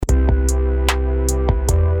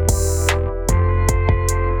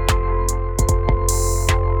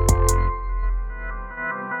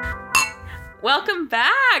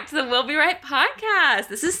back to the We'll Be Right podcast.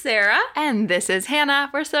 This is Sarah. And this is Hannah.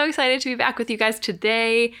 We're so excited to be back with you guys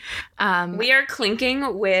today. We are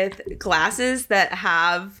clinking with glasses that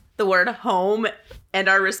have the word home and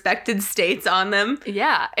our respected states on them.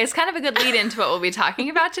 Yeah, it's kind of a good lead into what we'll be talking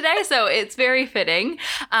about today, so it's very fitting.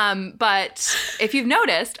 But if you've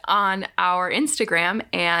noticed, on our Instagram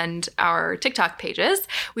and our TikTok pages,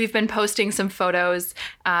 we've been posting some photos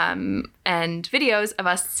and videos of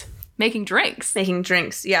us making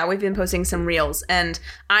drinks. Yeah, we've been posting some reels, and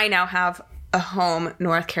I now have a home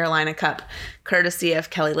North Carolina cup, courtesy of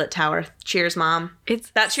Kelly Littauer. Cheers, Mom.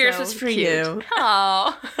 Cheers was for cute. You.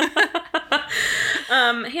 Oh.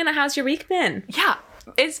 Hannah, how's your week been? Yeah,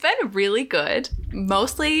 it's been really good.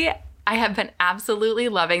 Mostly, I have been absolutely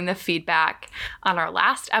loving the feedback on our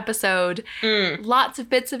last episode. Lots of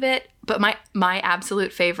bits of it, but my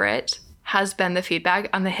absolute favorite has been the feedback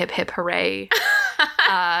on the hip hip hooray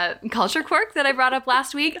culture quirk that I brought up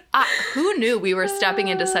last week. Who knew we were stepping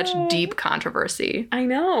into such deep controversy? I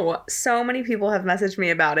know. So many people have messaged me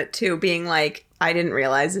about it too, being like, I didn't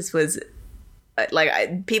realize this was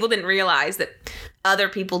people didn't realize that other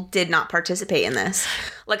people did not participate in this.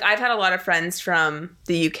 Like, I've had a lot of friends from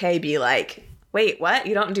the UK be like, wait, what?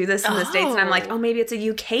 You don't do this in the States? And I'm like, oh, maybe it's a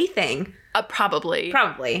UK thing. Probably.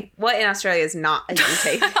 What in Australia is not a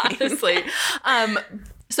UK thing? Honestly.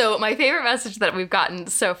 So my favorite message that we've gotten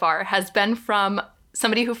so far has been from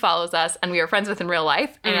somebody who follows us and we are friends with in real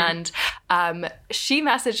life. And she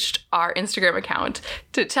messaged our Instagram account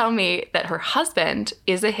to tell me that her husband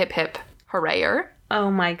is a hip hip hoorayer. Oh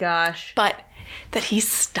my gosh. But that he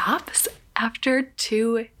stops after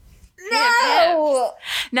 2 hip No!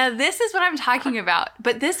 hips. Now, this is what I'm talking about.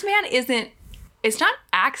 But this man it's not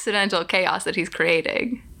accidental chaos that he's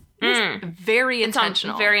creating. It's very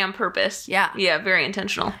intentional. Very on purpose. Yeah. Yeah, very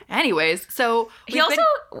intentional. Anyways, so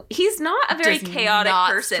he's not a very chaotic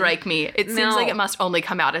person. Strike me. It seems like it must only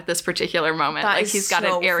come out at this particular moment. That like is he's got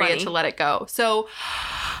so an area funny. to let it go. So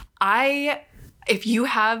if you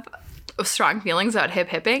have strong feelings about hip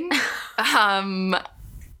hipping,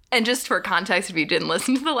 and just for context, if you didn't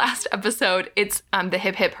listen to the last episode, it's the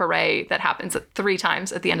hip hip hooray that happens 3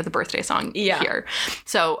 times at the end of the birthday song here.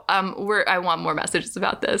 So I want more messages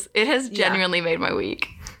about this. It has genuinely made my week.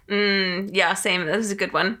 Yeah, same. That was a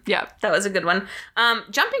good one. Yeah. That was a good one.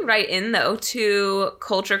 Jumping right in, though, to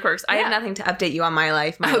culture quirks. I have nothing to update you on my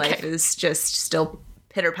life. My life is just still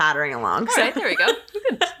pitter-pattering along. All right, there we go.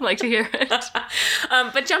 Good. Like to hear it.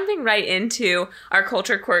 But jumping right into our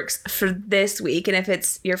culture quirks for this week, and if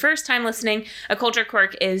it's your first time listening, a culture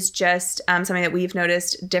quirk is just something that we've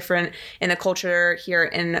noticed different in the culture here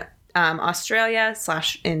in Australia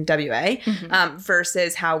 / in WA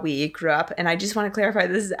versus how we grew up. And I just want to clarify,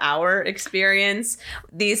 this is our experience.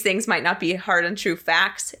 These things might not be hard and true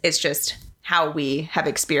facts. It's just how we have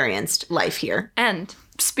experienced life here. And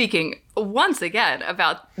speaking once again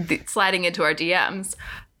about sliding into our DMs,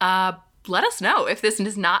 let us know if this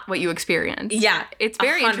is not what you experienced. Yeah. It's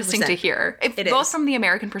very 100%. Interesting to hear. Both from the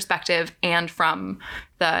American perspective and from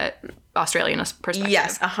the Australian perspective.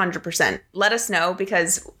 Yes, 100%. Let us know,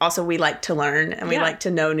 because also we like to learn and we like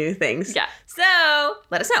to know new things. Yeah. So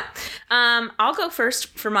let us know. I'll go first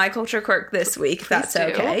for my culture quirk this week, if that's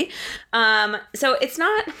okay. So it's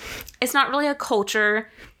not really a culture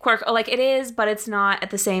quirk. Like, it is, but it's not at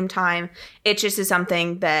the same time. It just is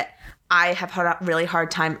something that I have had a really hard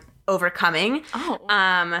time overcoming.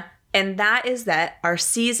 And that is that our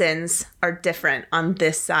seasons are different on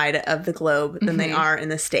this side of the globe than they are in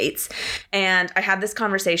the States. And I had this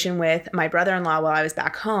conversation with my brother-in-law while I was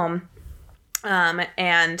back home.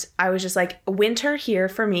 And I was just like, winter here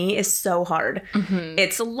for me is so hard.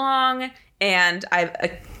 It's long, and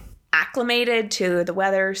I've acclimated to the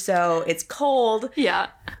weather, so it's cold. Yeah.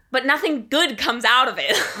 But nothing good comes out of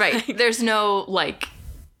it. Right. There's no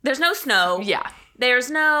snow. Yeah.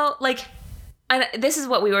 There's no, this is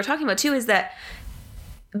what we were talking about too, is that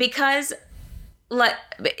because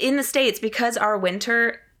in the States, because our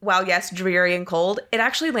winter, while yes, dreary and cold, it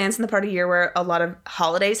actually lands in the part of year where a lot of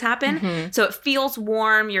holidays happen. So it feels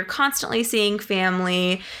warm. You're constantly seeing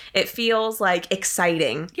family. It feels like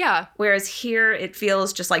exciting. Yeah. Whereas here it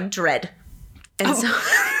feels just like dread. And so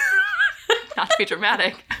not to be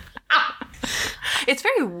dramatic. It's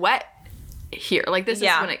very wet here. Like, this is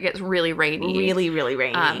when it gets really rainy. Really, really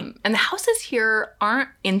rainy. And the houses here aren't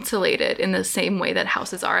insulated in the same way that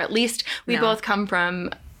houses are. At least we both come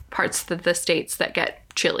from parts of the States that get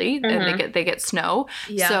chilly and they get snow.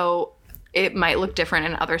 Yeah. So it might look different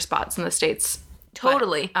in other spots in the States.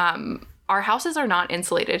 Totally. But, our houses are not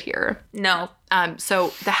insulated here. No.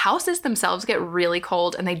 So the houses themselves get really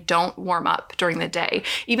cold and they don't warm up during the day.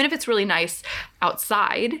 Even if it's really nice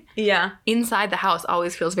outside, inside the house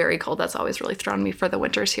always feels very cold. That's always really thrown me for the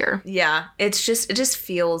winters here. Yeah, it just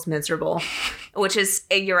feels miserable, which is,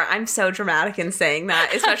 I'm so dramatic in saying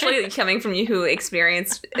that, especially coming from you who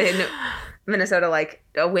experienced in Minnesota like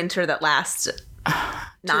a winter that lasts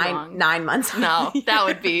 9 months. No, that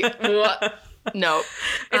would be... No,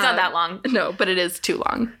 it's not that long. No, but it is too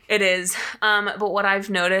long. It is. But what I've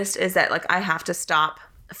noticed is that like I have to stop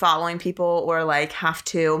following people or like have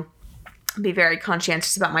to be very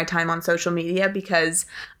conscientious about my time on social media because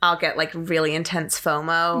I'll get like really intense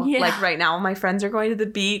FOMO. Yeah. Like right now my friends are going to the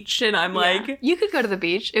beach and I'm like... You could go to the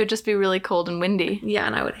beach. It would just be really cold and windy. Yeah,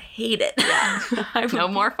 and I would hate it. Yeah. No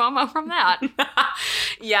more FOMO from that.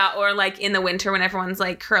 Yeah, or like in the winter when everyone's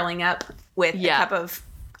like curling up with a cup of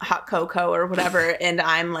hot cocoa or whatever, and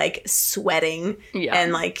I'm like sweating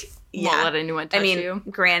and like won't let anyone touch you.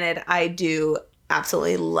 Granted, I do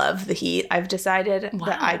absolutely love the heat. I've decided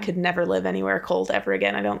that I could never live anywhere cold ever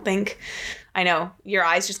again. I don't think. I know your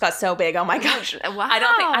eyes just got so big. Oh my gosh! Wow. I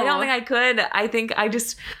don't think I could. I think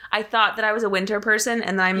I thought that I was a winter person,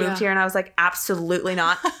 and then I moved here, and I was like, absolutely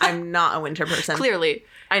not. I'm not a winter person. Clearly,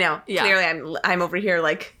 I know. Yeah. Clearly, I'm over here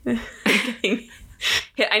like.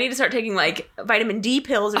 I need to start taking like vitamin D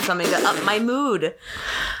pills or something to up my mood.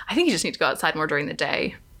 I think you just need to go outside more during the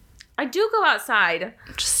day. I do go outside.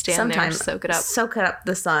 Just stand there and soak it up. Soak it up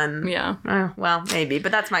the sun. Yeah. Well, maybe.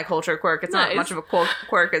 But that's my culture quirk. It's not much of a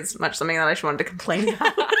quirk. It's much something that I just wanted to complain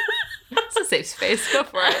about. It's a safe space. Go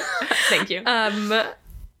for it. Thank you.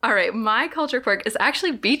 All right. My culture quirk is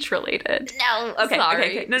actually beach related. No. Okay.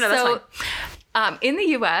 Sorry. Okay. No, that's fine. In the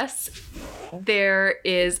U.S., there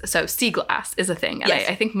is, so sea glass is a thing. And yes.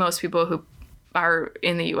 I think most people who are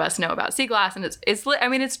in the U.S. know about sea glass, and it's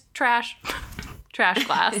trash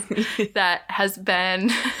glass that has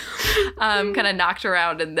been kind of knocked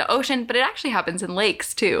around in the ocean, but it actually happens in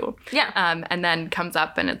lakes too. Yeah. And then comes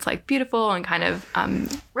up and it's like beautiful and kind of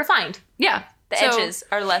refined. Yeah. The edges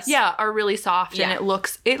are less. Yeah, are really soft and it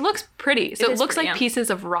looks pretty. So it looks pretty, like pieces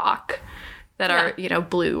of rock that are,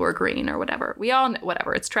 blue or green or whatever. We all know,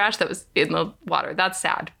 whatever. It's trash that was in the water. That's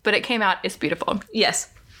sad. But it came out. It's beautiful.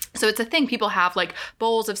 Yes. So it's a thing. People have like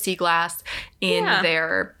bowls of sea glass in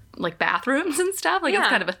their like bathrooms and stuff. Like it's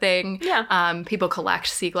kind of a thing. Yeah. People collect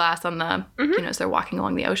sea glass on the, as they're walking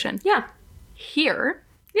along the ocean. Yeah. Here.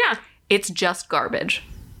 Yeah. It's just garbage.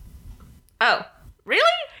 Oh, really?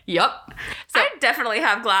 Yep. So I definitely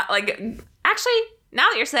have glass. Like, actually, now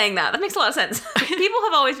that you're saying that makes a lot of sense. People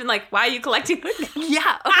have always been like, why are you collecting this?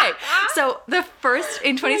 Yeah. Okay. So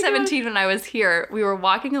in 2017, when I was here, we were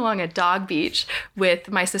walking along a dog beach with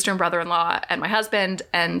my sister and brother-in-law and my husband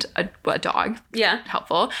and a dog. Yeah.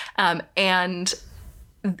 Helpful. And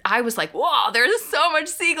I was like, whoa, there's so much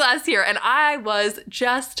sea glass here. And I was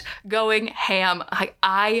just going ham. Like,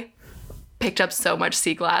 I picked up so much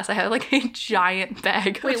sea glass. I had like a giant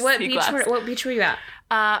bag of sea glass. What beach were you at?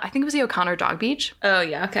 I think it was the O'Connor Dog Beach. Oh,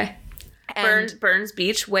 yeah. Okay. Burns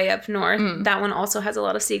Beach, way up north. That one also has a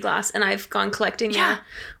lot of sea glass. And I've gone collecting there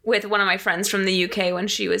with one of my friends from the UK when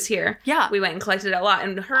she was here. Yeah. We went and collected a lot.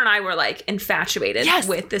 And her and I were like infatuated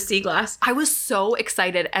with the sea glass. I was so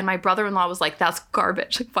excited. And my brother-in-law was like, that's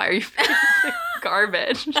garbage. Like, why are you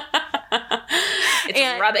garbage?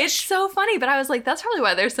 It's rubbish. It's so funny, but I was like, that's probably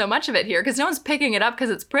why there's so much of it here, because no one's picking it up because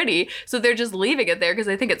it's pretty, so they're just leaving it there because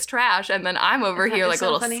they think it's trash, and then I'm over here like a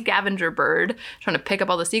little scavenger bird trying to pick up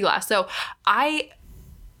all the sea glass. So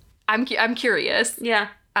I'm curious. Yeah.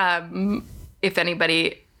 If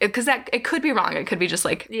anybody, because it could be wrong. It could be just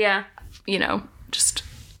like just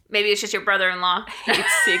maybe it's just your brother-in-law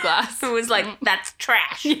hates sea glass who was like, that's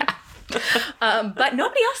trash. Yeah. But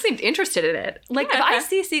nobody else seemed interested in it. Like, if I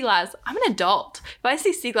see sea glass, I'm an adult. If I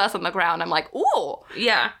see sea glass on the ground, I'm like, ooh.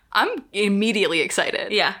 Yeah. I'm immediately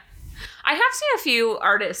excited. Yeah. I have seen a few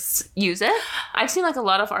artists use it. I've seen like a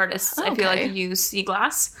lot of artists, I feel like, use sea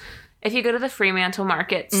glass. If you go to the Fremantle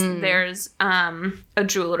markets, there's a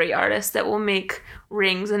jewelry artist that will make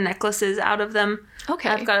rings and necklaces out of them. Okay.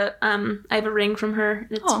 I have a ring from her.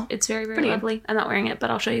 It's very, very lovely. I'm not wearing it, but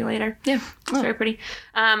I'll show you later. Yeah. It's very pretty.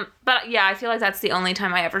 But yeah, I feel like that's the only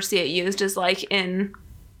time I ever see it used is like in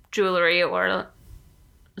jewelry or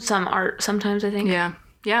some art sometimes, I think. Yeah.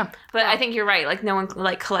 Yeah. But I think you're right. Like, no one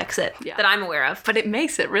like collects it that I'm aware of. But it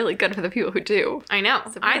makes it really good for the people who do. I know.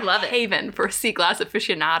 I love it. Haven for sea glass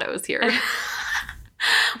aficionados here.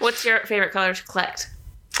 What's your favorite color to collect?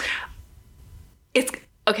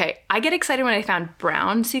 Okay, I get excited when I found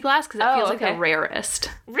brown sea glass because it feels like the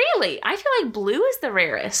rarest. Really? I feel like blue is the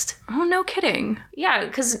rarest. Oh, no kidding. Yeah,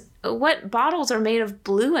 because what bottles are made of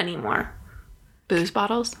blue anymore? Booze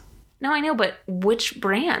bottles? No, I know, but which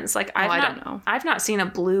brands? Like, I don't know. I've not seen a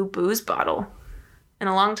blue booze bottle in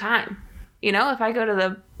a long time. You know, if I go to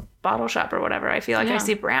the bottle shop or whatever, I feel like I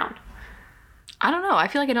see brown. I don't know. I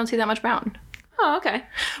feel like I don't see that much brown. Oh, okay.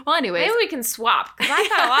 Well, anyways. Maybe we can swap, because I've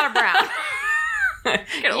got a lot of brown.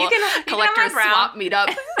 You can collector swap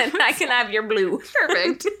meetup. And I can have your blue.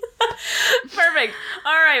 Perfect. Perfect.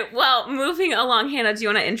 All right. Well, moving along, Hannah, do you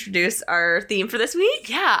want to introduce our theme for this week?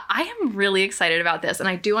 Yeah, I am really excited about this. And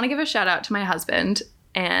I do want to give a shout out to my husband.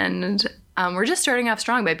 And we're just starting off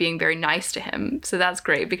strong by being very nice to him. So that's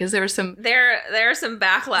great because there was some... There's some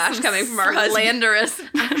backlash coming from our husband. Slanderous.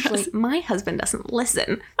 Actually, my husband doesn't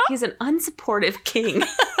listen. He's an unsupportive king.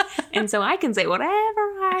 And so I can say whatever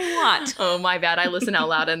I want. Oh, my bad. I listen out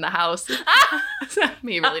loud in the house.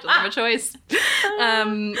 Me really doesn't have a choice.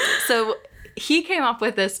 So he came up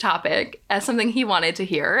with this topic as something he wanted to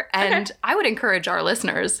hear. And I would encourage our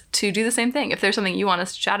listeners to do the same thing. If there's something you want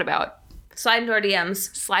us to chat about, slide into our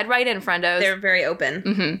DMs. Slide right in, friendos. They're very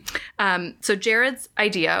open. Mm-hmm. So Jared's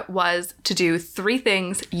idea was to do 3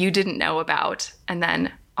 things you didn't know about, and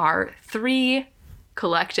then our 3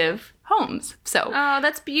 collective homes. So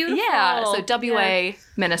that's beautiful. Yeah. So WA,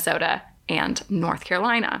 Minnesota, and North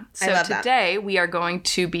Carolina. So I love today we are going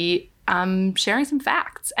to be sharing some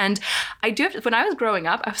facts. And I do have to, when I was growing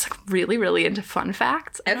up, I was like really, really into fun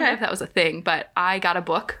facts. I don't know if that was a thing, but I got a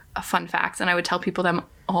book of fun facts and I would tell people them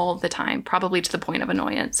all the time, probably to the point of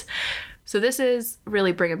annoyance. So this is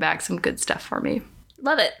really bringing back some good stuff for me.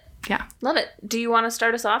 Love it. Yeah. Love it. Do you want to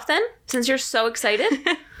start us off then? Since you're so excited.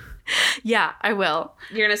 Yeah, I will.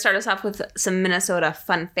 You're going to start us off with some Minnesota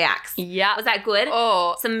fun facts. Yeah. Was that good?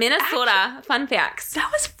 Oh. Some Minnesota fun facts.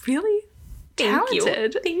 That was really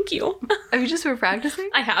talented. Thank you. Have you just been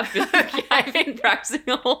practicing? I have been. I've been practicing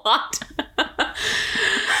a lot.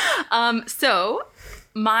 So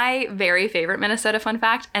my very favorite Minnesota fun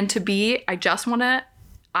fact, and I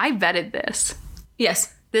vetted this.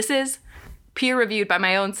 Yes. This is peer reviewed by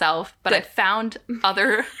my own self, but I found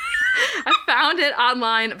I found it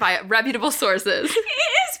online by reputable sources. It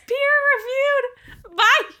is peer reviewed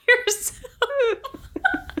by yourself.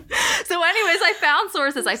 So anyways, I found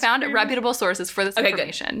sources. I found reputable sources for this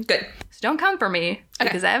information. Good. So don't come for me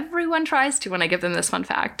because everyone tries to when I give them this fun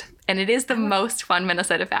fact. And it is the most fun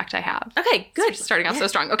Minnesota fact I have. Okay, good. So starting off so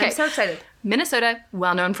strong. Okay. I'm so excited. Minnesota,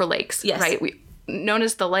 well known for lakes. Yes. Right? Known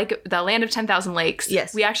as the land of 10,000 lakes.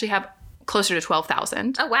 Yes. We actually have closer to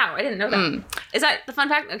 12,000. Oh, wow. I didn't know that. Is that the fun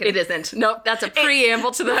fact? Okay. It isn't. Nope. That's a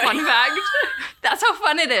preamble to the fun fact. That's how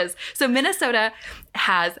fun it is. So Minnesota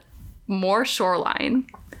has more shoreline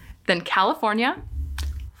than California,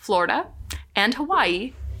 Florida, and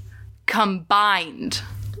Hawaii combined.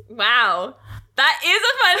 Wow. That is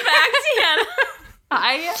a fun fact, Hannah.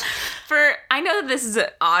 I know that this is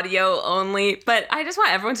audio only, but I just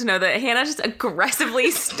want everyone to know that Hannah just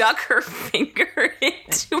aggressively stuck her finger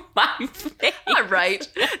into my face. All right.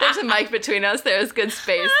 There's a mic between us. There's good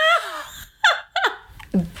space.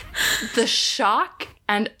 The shock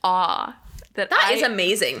and awe that is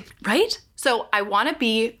amazing. Right? So I want to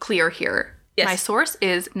be clear here. Yes. My source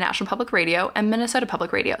is National Public Radio and Minnesota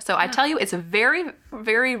Public Radio. So I tell you, it's very,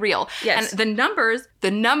 very real. Yes. And the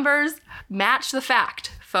numbers match the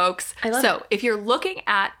fact, folks. I love it. If you're looking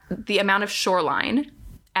at the amount of shoreline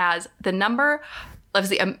as the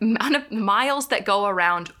amount of miles that go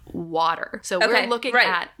around water. So we're looking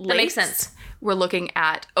at lakes. That makes sense. We're looking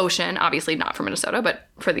at ocean, obviously not for Minnesota, but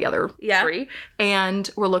for the other 3. And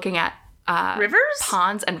we're looking at rivers?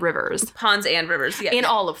 Ponds and rivers. Ponds and rivers, yeah. In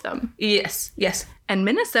all of them. Yes, yes. And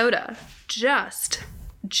Minnesota just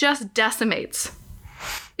decimates.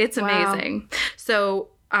 It's amazing. So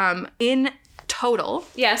in total.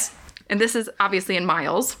 Yes. And this is obviously in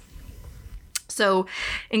miles. So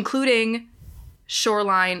including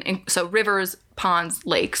shoreline, so rivers, ponds,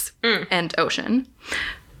 lakes, and ocean.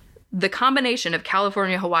 The combination of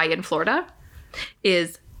California, Hawaii, and Florida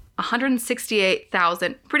is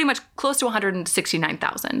 168,000, pretty much close to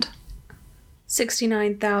 169,000.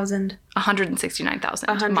 69,000. 169,000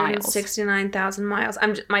 miles. 169,000 miles.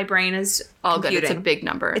 My brain is all computing. Good. It's a big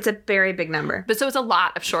number. It's a very big number. But so it's a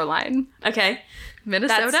lot of shoreline. Okay.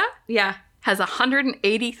 Minnesota? Yeah. Has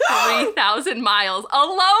 183,000 miles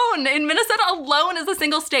alone. In Minnesota alone is a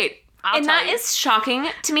single state. And that is shocking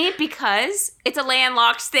to me because it's a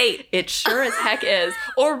landlocked state. It sure as heck is.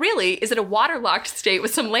 Or really, is it a waterlocked state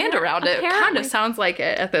with some land around it? It kind of sounds like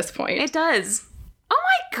it at this point. It does. Oh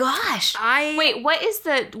my gosh. Wait, what's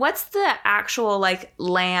the actual like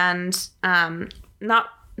land, not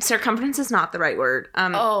circumference is not the right word.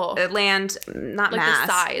 Land, not like mass.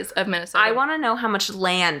 the size of Minnesota. I want to know how much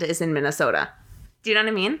land is in Minnesota. Do you know what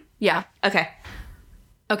I mean? Yeah. Okay.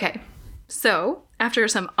 So, after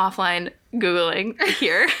some offline Googling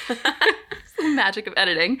here, some magic of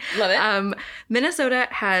editing. Love it. Minnesota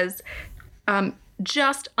has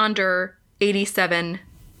just under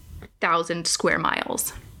 87,000 square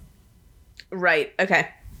miles. Right. Okay.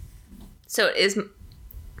 So it is.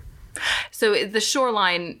 So the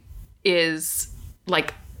shoreline is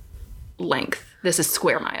like length. This is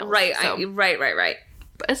square miles. Right. So, Right.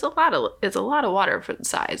 but it's a lot of water for the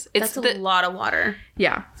size. That's a lot of water.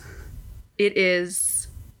 Yeah. It is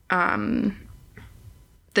the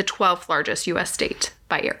 12th largest U.S. state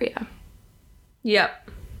by area. Yep.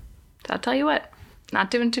 So I'll tell you what, not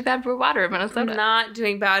doing too bad for water in Minnesota. Not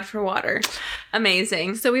doing bad for water.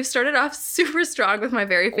 Amazing. So we've started off super strong with my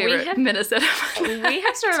very favorite Minnesota. We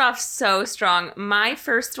have started off so strong. My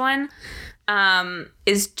first one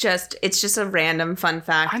is just a random fun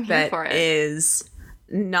fact is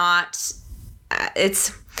not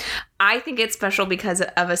I think it's special because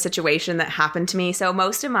of a situation that happened to me. So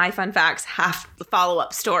most of my fun facts have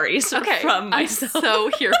follow-up stories from myself. I'm so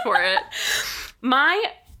here for it. My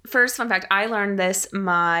first fun fact, I learned this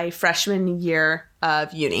my freshman year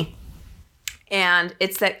of uni. And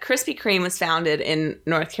it's that Krispy Kreme was founded in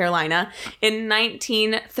North Carolina in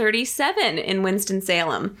 1937 in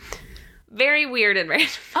Winston-Salem. Very weird and random.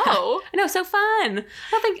 Oh. I know, so fun. I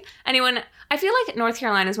don't think anyone... I feel like North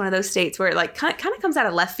Carolina is one of those states where it like kind of comes out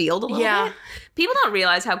of left field a little bit. People don't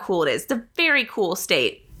realize how cool it is. It's a very cool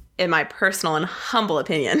state, in my personal and humble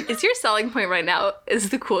opinion. Is your selling point right now is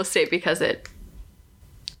the cool state because it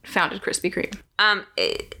founded Krispy Kreme?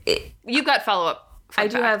 You've got follow-up fun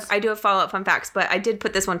facts. I do have follow-up fun facts, but I did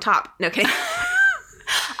put this one top. No kidding.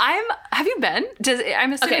 Have you been?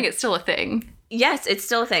 I'm assuming it's still a thing. Yes, it's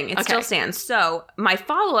still a thing. It still stands. So my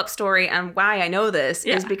follow-up story on why I know this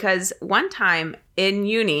is because one time in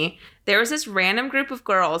uni, there was this random group of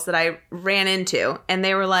girls that I ran into, and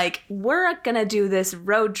they were like, we're going to do this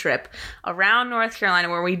road trip around North Carolina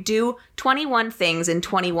where we do 21 things in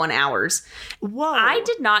 21 hours. Whoa. I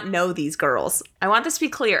did not know these girls. I want this to be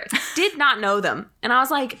clear. Did not know them. And I was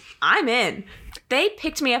like, I'm in. They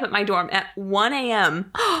picked me up at my dorm at 1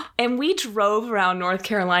 a.m. and we drove around North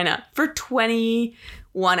Carolina for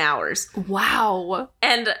 21 hours. Wow.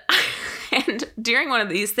 And during one of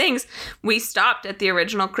these things, we stopped at the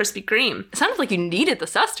original Krispy Kreme. It sounded like you needed the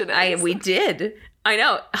sustenance. We did. I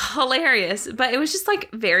know. Hilarious. But it was just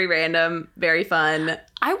like very random, very fun.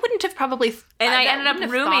 I wouldn't have probably... I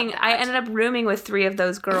ended up rooming with 3 of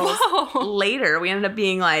those girls later. We ended up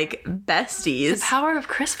being like besties. The power of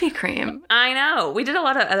Krispy Kreme. I know. We did a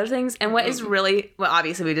lot of other things. And what is really... Well,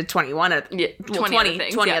 obviously we did 20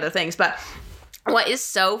 other things. But what is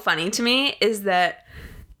so funny to me is that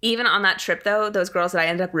even on that trip, though, those girls that I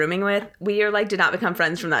ended up rooming with, we did not become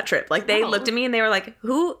friends from that trip. Like, they looked at me and they were like,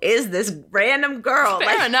 who is this random girl?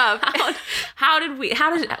 Fair enough.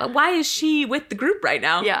 Why is she with the group right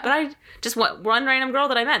now? Yeah. But I just one random girl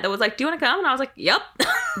that I met that was like, do you want to come? And I was like, yep.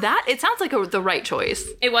 It sounds like the right choice.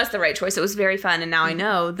 It was the right choice. It was very fun. And now I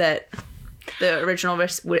know that the original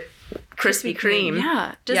Krispy Kreme.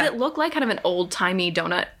 Yeah. Does it look like kind of an old-timey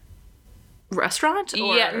donut restaurant?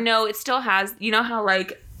 Or? Yeah, no, it still has, you know how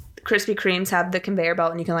Krispy Kremes have the conveyor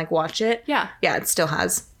belt and you can watch it? Yeah. Yeah, it still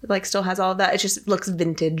has. Still has all of that. It just looks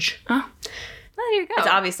vintage. Oh. Well, there you go. It's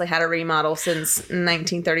obviously had a remodel since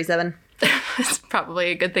 1937. It's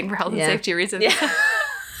probably a good thing for health and safety reasons. Yeah.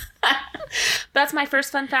 That's my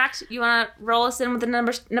first fun fact. You want to roll us in with the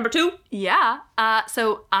number 2? Yeah.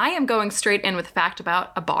 So I am going straight in with a fact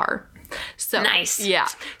about a bar. So nice. Yeah.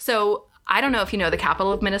 So I don't know if you know the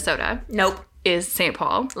capital of Minnesota. Nope. Is St.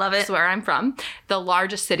 Paul. Love it. That's where I'm from. The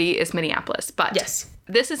largest city is Minneapolis. But yes,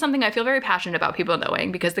 this is something I feel very passionate about people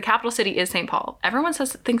knowing because the capital city is St. Paul. Everyone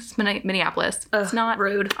thinks it's Minneapolis. It's not.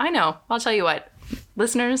 Rude. I know. I'll tell you what.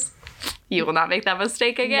 Listeners, you will not make that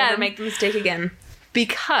mistake again. Never make the mistake again.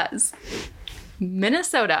 Because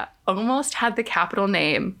Minnesota almost had the capital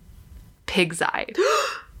name Pig's Eye.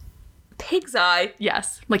 Pig's Eye?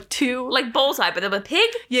 Yes. Two. Like bullseye, but a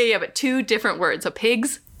pig? Yeah, but 2 different words. So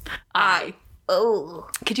Pig's Eye. Oh.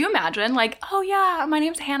 Could you imagine? Oh yeah, my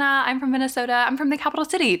name's Hannah. I'm from Minnesota. I'm from the capital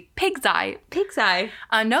city. Pig's Eye. Pig's Eye.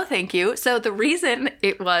 No, thank you. So the reason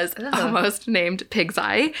it was almost named Pig's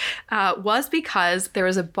Eye was because there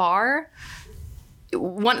was a bar.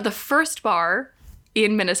 The first bar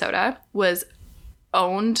in Minnesota was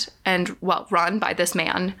owned and, run by this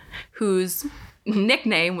man whose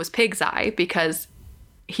nickname was Pig's Eye because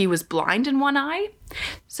he was blind in one eye.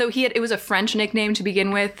 So it was a French nickname to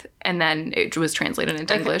begin with, and then it was translated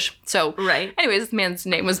into English. So anyways, this man's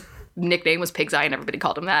nickname was Pig's Eye, and everybody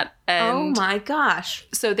called him that. And oh my gosh.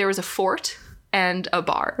 So there was a fort and a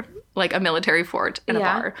bar, like a military fort and a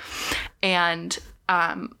bar. And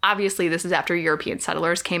obviously this is after European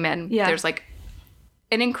settlers came in. Yeah. There's like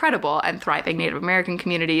an incredible and thriving Native American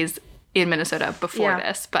communities in Minnesota before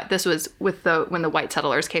this, but this was when the white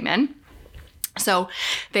settlers came in. So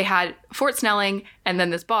they had Fort Snelling and then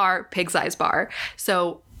this bar, Pig's Eyes Bar.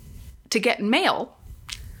 So to get mail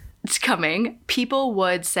coming, people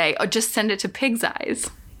would say, oh, just send it to Pig's Eyes.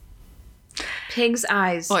 Pig's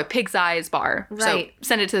Eyes. Oh, Pig's Eyes Bar. Right. So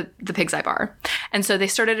send it to the Pig's Eye Bar. And so they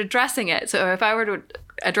started addressing it. So if I were to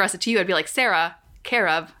address it to you, I'd be like, Sarah, care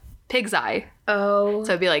of Pig's Eye. Oh.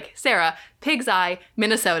 So it'd be like, Sarah, Pig's Eye,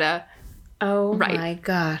 Minnesota. Oh my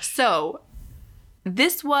gosh. So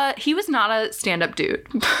he was not a stand-up dude.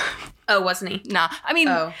 Oh, wasn't he? Nah. I mean,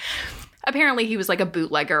 apparently he was like a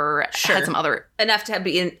bootlegger, had some other... Enough to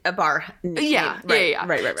be in a bar. Yeah.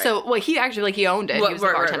 Right. So, well, he actually, he owned it. He was a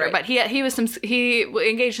bartender. But he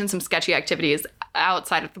engaged in some sketchy activities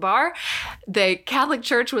outside of the bar. The Catholic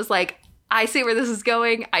Church was like, I see where this is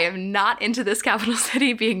going. I am not into this capital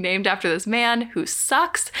city being named after this man who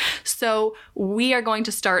sucks. So we are going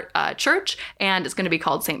to start a church, and it's going to be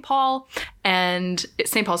called St. Paul, and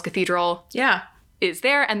St. Paul's Cathedral is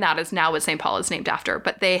there, and that is now what St. Paul is named after.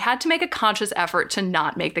 But they had to make a conscious effort to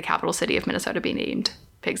not make the capital city of Minnesota be named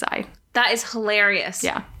Pig's Eye. That is hilarious.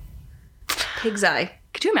 Yeah. Pig's Eye.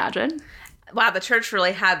 Could you imagine? Wow, the church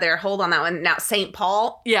really had their hold on that one. Now, St.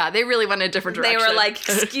 Paul. Yeah, they really went in a different direction. They were like,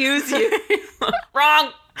 excuse you.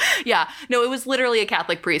 Wrong. Yeah. No, it was literally a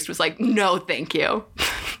Catholic priest was like, no, thank you.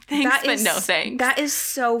 Thanks, but no thanks. That is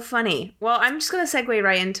so funny. Well, I'm just going to segue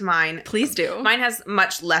right into mine. Please do. Mine has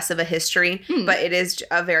much less of a history, but it is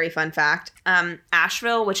a very fun fact.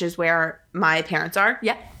 Asheville, which is where my parents are,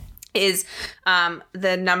 is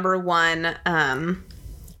the number one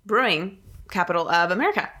brewing capital of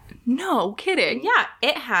America. No kidding. Yeah,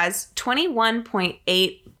 it has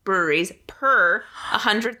 21.8 breweries per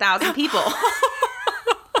 100,000 people.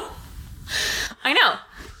 I know.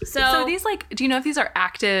 So these, like, do you know if these are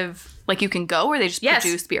active, like you can go, or they just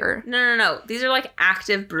produce beer? No. These are like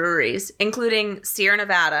active breweries, including Sierra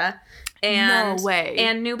Nevada and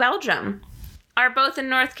New Belgium. Are both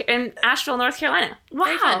in Asheville, North Carolina.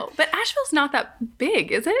 Wow. But Asheville's not that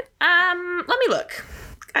big, is it? Let me look.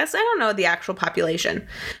 I don't know the actual population,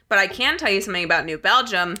 but I can tell you something about New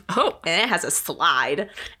Belgium. Oh. And it has a slide,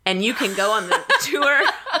 and you can go on the tour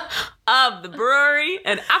of the brewery,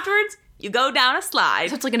 and afterwards you go down a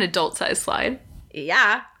slide. So it's like an adult-sized slide?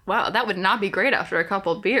 Yeah. Wow, that would not be great after a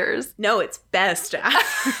couple of beers. No, it's best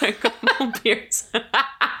after a couple of beers.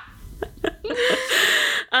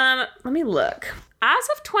 Let me look. As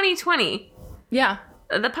of 2020. Yeah.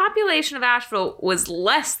 The population of Asheville was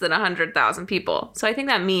less than 100,000 people. So I think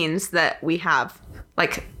that means that we have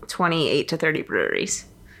like 28 to 30 breweries.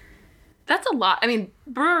 That's a lot. I mean,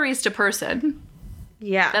 breweries to person.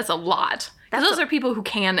 Yeah. That's a lot. Because those are people who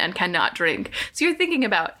can and cannot drink. So you're thinking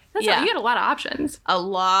about, you get a lot of options. A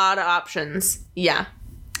lot of options. Yeah.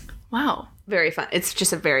 Wow. Very fun. It's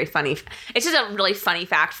just a very funny, it's just a really funny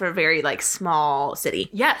fact for a very like small city.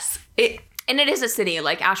 Yes. And it is a city,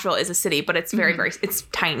 like Asheville is a city, but it's very, very, it's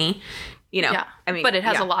tiny, you know. Yeah. I mean, but it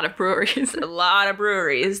has a lot of breweries. A lot of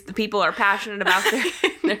breweries. The people are passionate about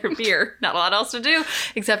their beer. Not a lot else to do,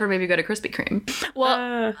 except for maybe go to Krispy Kreme.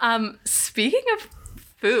 Well, speaking of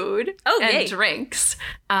food and drinks,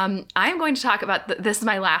 I'm going to talk about, this is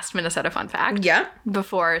my last Minnesota fun fact. Yeah.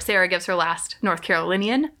 Before Sarah gives her last North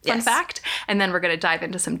Carolinian fun fact. And then we're going to dive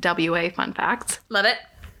into some WA fun facts. Love it.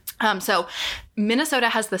 So Minnesota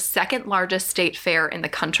has the second largest state fair in the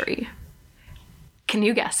country. Can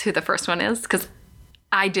you guess who the first one is? Because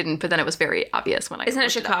I didn't, but then it was very obvious when I Isn't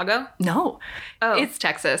it Chicago? No. Oh. It's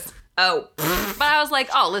Texas. Oh. But I was like,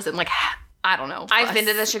 oh, listen, like, I don't know. I've been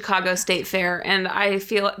to the Chicago State Fair, and I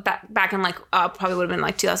feel back in like, probably would have been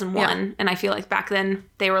like 2001. And I feel like back then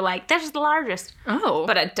they were like, this is the largest. Oh.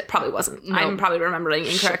 But it probably wasn't. Nope. I'm probably remembering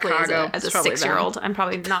incorrectly as a 6-year-old. I'm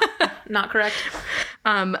probably not correct.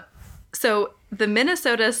 So the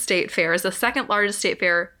Minnesota State Fair is the second largest state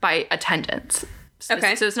fair by attendance.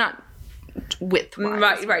 Okay. So it's not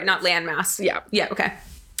width-wise. Right, not landmass. Yeah. Yeah, okay.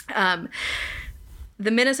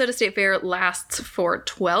 The Minnesota State Fair lasts for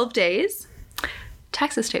 12 days.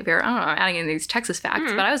 Texas State Fair, I don't know, I'm adding in these Texas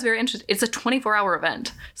facts, but I was very interested. It's a 24-hour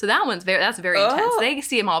event. So that's very intense. They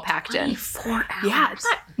see them all packed 24 hours. Yeah, it's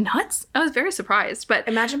nuts. I was very surprised. But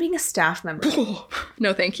imagine being a staff member.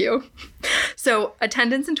 No, thank you. So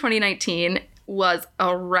attendance in 2019 was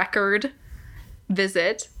a record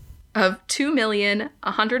visit of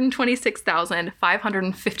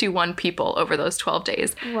 2,126,551 people over those 12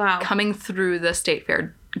 days. Wow. Coming through the state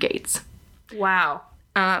fair gates. Wow.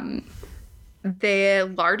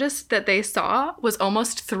 The largest that they saw was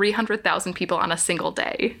almost 300,000 people on a single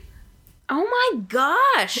day. Oh my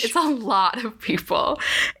gosh. It's a lot of people.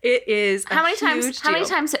 It is How many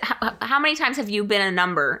times have you been a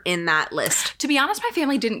number in that list? To be honest, my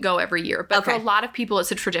family didn't go every year, but for a lot of people,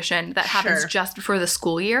 it's a tradition that happens just before the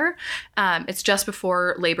school year. It's just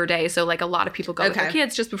before Labor Day, so like a lot of people go with their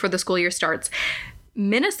kids just before the school year starts.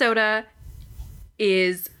 Minnesota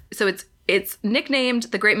is, so it's nicknamed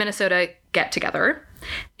the Great Minnesota Get-Together,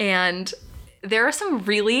 and there are some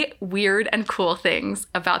really weird and cool things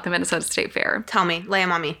about the Minnesota State Fair. Tell me. Lay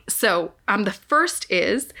them on me. So the first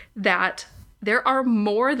is that there are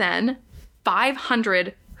more than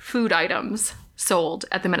 500 food items sold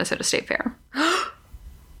at the Minnesota State Fair.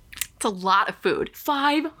 It's a lot of food.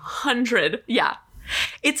 500. Yeah.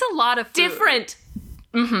 It's a lot of food. Different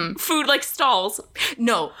food, like stalls.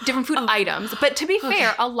 No, different food items. But to be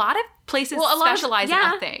fair, a lot of places specialize in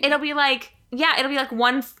a thing. It'll be like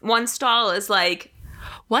one stall is like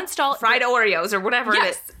fried Oreos or whatever it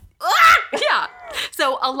is. Yeah.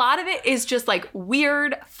 So a lot of it is just like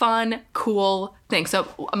weird, fun, cool things. So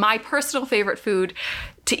my personal favorite food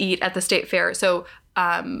to eat at the state fair. So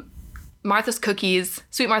Martha's cookies,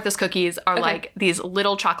 Sweet Martha's cookies are like these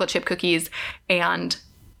little chocolate chip cookies, and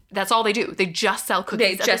that's all they do. They just sell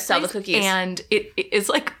cookies. They just sell the cookies. And it is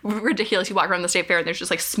like ridiculous. You walk around the state fair and there's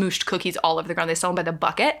just like smooshed cookies all over the ground. They sell them by the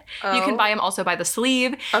bucket. Oh. You can buy them also by the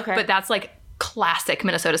sleeve. Okay. But that's like classic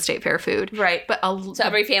Minnesota State Fair food. Right. But so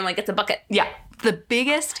every family gets a bucket. Yeah. The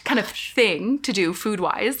biggest kind of thing to do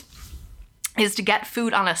food-wise is to get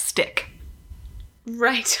food on a stick.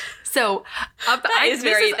 Right. So that's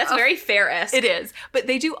very fair-esque. It is. But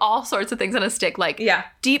they do all sorts of things on a stick, like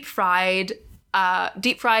deep fried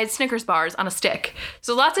Snickers bars on a stick.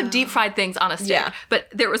 So lots of deep fried things on a stick. Yeah. But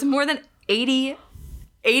there was more than 80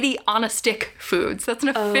 on a stick foods. That's an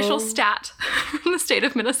official stat from the state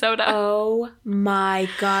of Minnesota. Oh my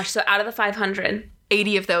gosh. So out of the 500,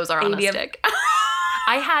 80 of those are on a stick.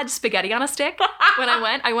 I had spaghetti on a stick when I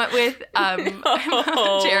went. I went with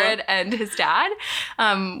Jared and his dad.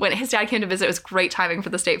 When his dad came to visit, it was great timing for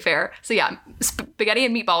the state fair. So yeah, spaghetti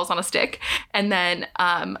and meatballs on a stick. And then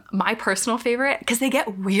my personal favorite, because they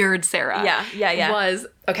get weird, Sarah. Yeah. Was,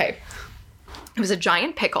 it was a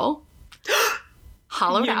giant pickle.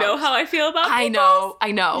 Hollowed out. You know how I feel about pickles?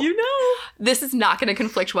 I know. You know. This is not going to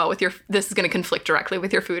conflict well with this is going to conflict directly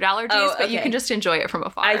with your food allergies, but you can just enjoy it from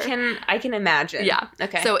afar. I can imagine. Yeah.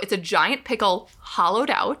 Okay. So it's a giant pickle hollowed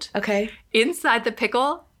out. Okay. Inside the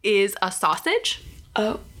pickle is a sausage.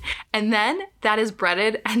 Oh. And then that is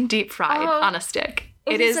breaded and deep fried on a stick.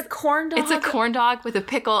 It is a corn dog. It's a corn dog with a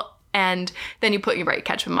pickle, and then you put your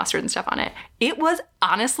ketchup and mustard and stuff on it. It was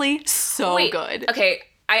honestly so good. Okay.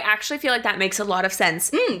 I actually feel like that makes a lot of sense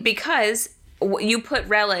because you put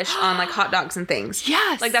relish on like hot dogs and things.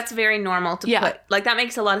 Yes. Like that's very normal to put. Like that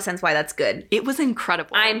makes a lot of sense why that's good. It was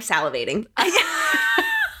incredible. I'm salivating.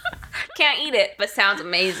 Can't eat it, but sounds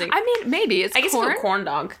amazing. I mean, maybe. I guess it's a corn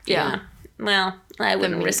dog. Yeah. Well, I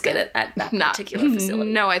wouldn't risk it at that particular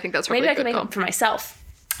facility. No, I think that's probably maybe I can make them for myself.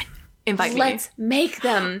 Invite me. Let's make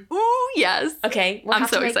them. Ooh, yes. Okay. I'm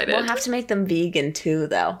so excited. We'll have to make them vegan too,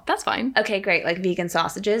 though. That's fine. Okay, great. Like vegan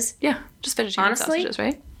sausages. Yeah. Just vegetarian sausages,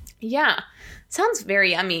 right? Yeah. Sounds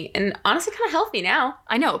very yummy and honestly kind of healthy now.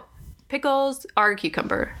 I know. Pickles are a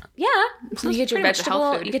cucumber. Yeah. So you get your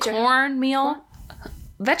vegetable. You get your cornmeal.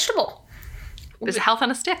 Vegetable. There's health on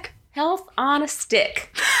a stick. Health on a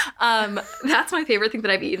stick. That's my favorite thing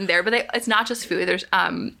that I've eaten there. But it's not just food. There's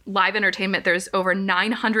live entertainment. There's over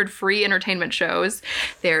 900 free entertainment shows.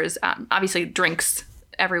 There's obviously drinks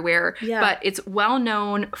everywhere. Yeah. But it's well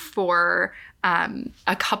known for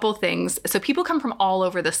a couple things. So people come from all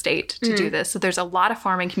over the state to do this. So there's a lot of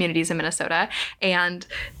farming communities in Minnesota. And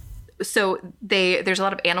so there's a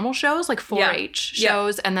lot of animal shows, like 4-H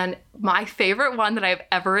shows. And then my favorite one that I've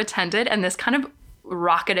ever attended, and this kind of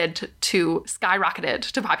skyrocketed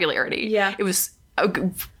to popularity. Yeah. It was, I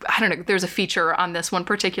don't know, there's a feature on this one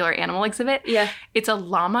particular animal exhibit. Yeah. It's a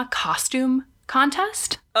llama costume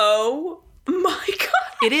contest. Oh my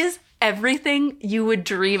God. It is everything you would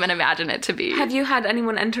dream and imagine it to be. Have you had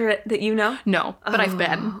anyone enter it that you know? No, but I've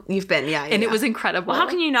been. You've been, yeah. And it was incredible. Well, how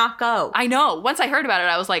can you not go? I know. Once I heard about it,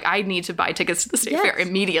 I was like, I need to buy tickets to the state fair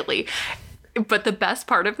immediately. But the best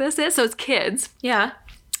part of this is, so it's kids. Yeah.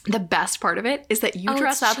 The best part of it is that you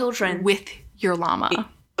dress up with your llama.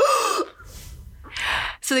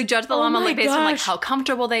 So So they judge the llama my like based on like gosh. how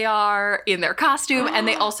comfortable they are in their costume, and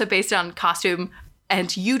they also based it on costume.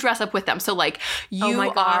 And you dress up with them. So, like, you my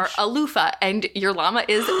are gosh. a loofah and your llama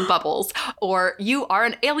is Bubbles. Or you are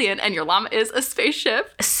an alien and your llama is a spaceship.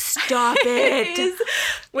 Stop it.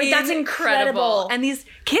 Wait, that's incredible. And these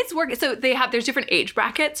kids work, so there's different age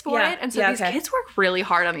brackets for it. And so these kids work really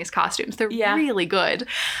hard on these costumes. They're really good.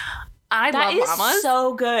 I love llamas. That is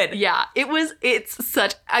so good. Yeah,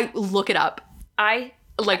 look it up.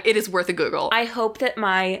 It is worth a Google. I hope that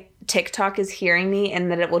my TikTok is hearing me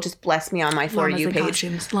and that it will just bless me on my For You page.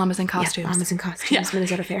 Llamas in costumes. Yeah, llamas in costumes.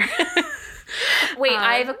 Minnesota Fair. Wait,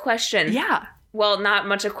 I have a question. Yeah. Well, not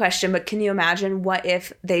much a question, but can you imagine what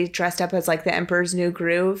if they dressed up as like the Emperor's New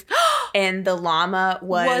Groove and the llama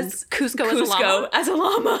was Cusco as a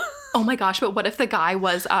llama? Oh my gosh, but what if the guy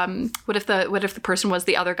was what if the person was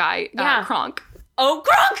the other guy, Kronk? Oh,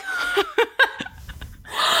 Kronk!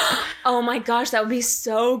 Oh my gosh, that would be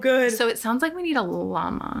so good. So it sounds like we need a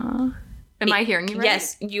llama. Am I hearing you right?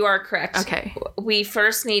 Yes, you are correct. Okay. We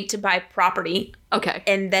first need to buy property. Okay.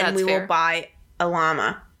 And then we will buy a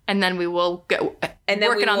llama. And then we will go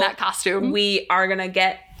working on that costume. We are going to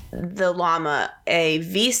get the llama a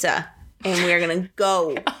visa. And we are going to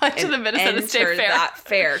go to the Minnesota State Fair. That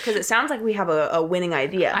fair. Because it sounds like we have a winning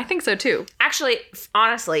idea. I think so too. Actually,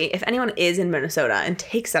 honestly, if anyone is in Minnesota and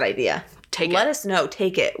takes that idea, let us know.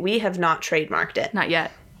 Take it. We have not trademarked it. Not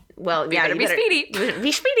yet. Well, you better be speedy. You better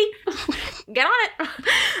be speedy. Get on it.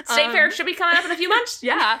 State Fair should be coming up in a few months.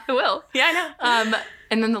 Yeah, it will. Yeah, I know.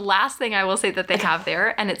 And then the last thing I will say that they have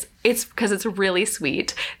there, and it's because it's really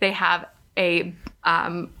sweet. They have a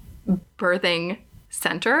birthing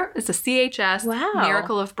center. It's a CHS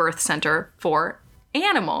Miracle of Birth Center for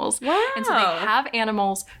animals. Wow. And so they have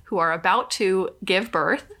animals who are about to give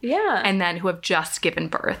birth. Yeah. And then who have just given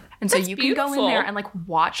birth. And so you can go in there and like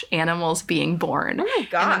watch animals being born. Oh my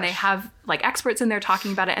gosh. And then they have like experts in there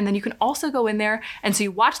talking about it. And then you can also go in there and so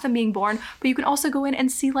you watch them being born, but you can also go in and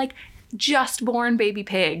see like just born baby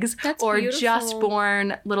pigs. That's or beautiful. Just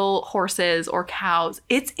born little horses or cows.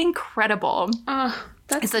 It's incredible.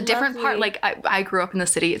 It's a different part. Like I grew up in the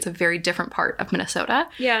city. It's a very different part of Minnesota.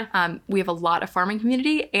 Yeah. We have a lot of farming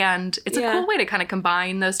community, and it's a cool way to kind of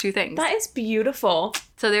combine those two things. That is beautiful.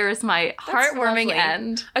 So there is my heartwarming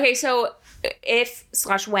end. Okay, so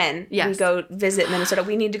when we go visit Minnesota,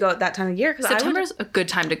 we need to go at that time of year. September's a good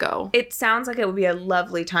time to go. It sounds like it would be a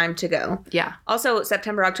lovely time to go. Yeah. Also,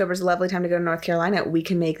 September, October is a lovely time to go to North Carolina. We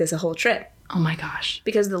can make this a whole trip. Oh my gosh.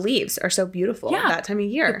 Because the leaves are so beautiful at that time of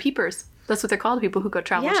year. The peepers. That's what they're called, people who go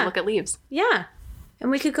travel to look at leaves. Yeah.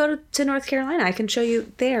 And we could go to North Carolina. I can show you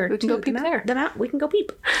there. We can go peep there. We can go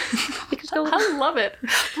peep. We can go. I love it.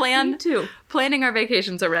 Planning our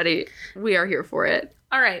vacations already. We are here for it.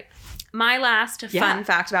 All right. My last fun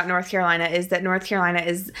fact about North Carolina is that North Carolina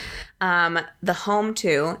is the home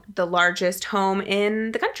to the largest home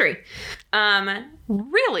in the country.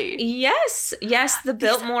 Really? Yes. Yes, the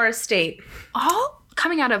Biltmore Estate. All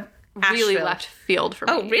coming out of really Asheville. Left field for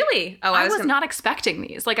me. Oh, really? Oh, I was not expecting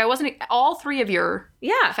these. Like, I wasn't, all three of your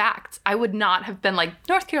facts, I would not have been like,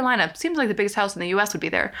 North Carolina seems like the biggest house in the U.S. would be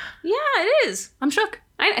there. Yeah, it is. I'm shook.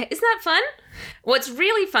 Isn't that fun? What's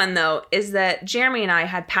really fun, though, is that Jeremy and I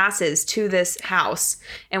had passes to this house,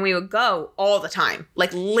 and we would go all the time.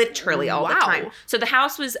 Like, literally all the time. So the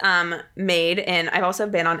house was made, and I've also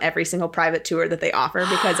been on every single private tour that they offer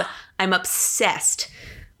because I'm obsessed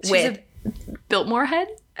with... Biltmore head?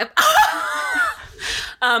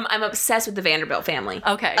 I'm obsessed with the Vanderbilt family.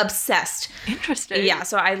 Okay. Obsessed. Interesting. Yeah,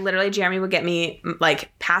 so Jeremy would get me,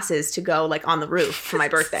 like, passes to go, like, on the roof for my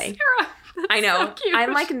birthday. Sarah, I know. so cute.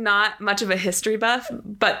 I'm, like, not much of a history buff,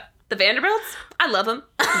 but the Vanderbilts, I love them.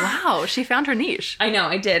 Wow, she found her niche. I know,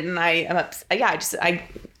 I did, and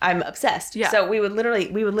I'm obsessed. Yeah. So we would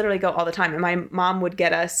literally go all the time, and my mom would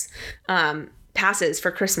get us passes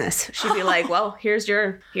for Christmas. She'd be like, "Well, here's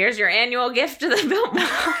your annual gift to the Biltmore."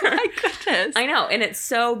 Oh my goodness. I know, and it's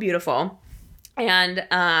so beautiful. And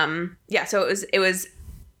so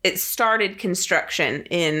it started construction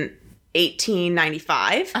in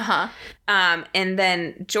 1895. And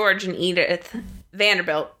then George and Edith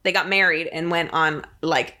Vanderbilt, they got married and went on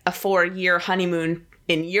like a 4-year honeymoon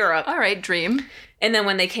in Europe. All right, dream. And then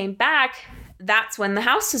when they came back, that's when the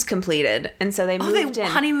house was completed. And so they moved in.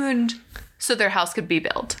 Honeymooned so their house could be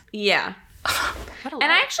built. Yeah.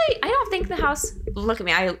 And I don't think the house, look at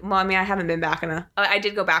me. I haven't been back I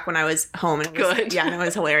did go back when I was home. And it was, good. Yeah, and it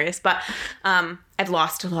was hilarious. But I've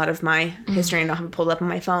lost a lot of my history and I don't have it pulled up on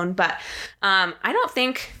my phone. But I don't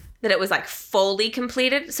think that it was like fully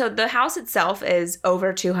completed. So the house itself is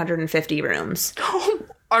over 250 rooms.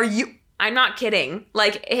 Are you? I'm not kidding.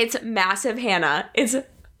 Like, it's massive, Hannah. It's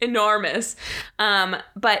enormous.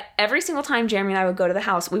 But every single time Jeremy and I would go to the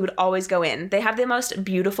house, we would always go in. They have the most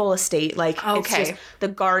beautiful estate. Like, it's just, the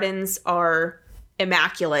gardens are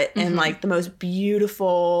immaculate and like the most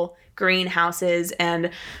beautiful greenhouses and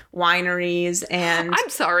wineries. And I'm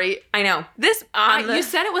sorry. I know. This, you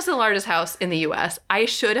said it was the largest house in the U.S. I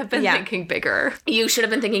should have been thinking bigger. You should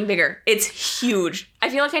have been thinking bigger. It's huge. I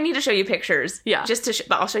feel like I need to show you pictures. Yeah. Just to,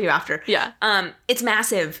 but I'll show you after. Yeah. It's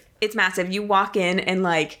massive. It's massive. You walk in and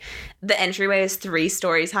like the entryway is 3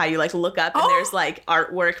 stories high. You like look up and there's like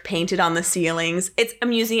artwork painted on the ceilings. It's a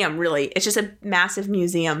museum, really. It's just a massive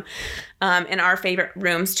museum. And our favorite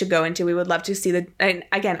rooms to go into, we would love to see and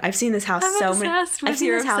again, I've seen this house so many. I've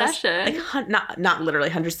seen this obsession. house like not literally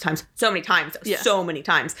hundreds of times, so many times, so many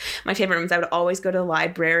times. My favorite rooms, I would always go to the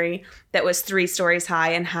library that was 3 stories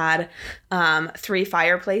high and had 3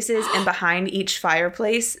 fireplaces, and behind each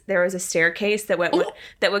fireplace there was a staircase that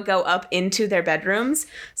would go up into their bedrooms,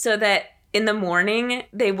 so that in the morning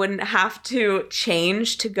they wouldn't have to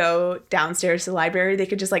change to go downstairs to the library. They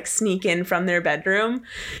could just like sneak in from their bedroom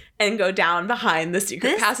and go down behind the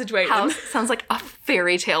secret passageway. This house sounds like a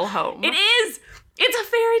fairy tale home. It is. It's a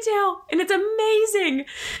fairy tale and it's amazing.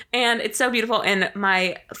 And it's so beautiful. And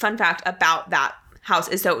my fun fact about that house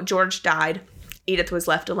is, so George died. Edith was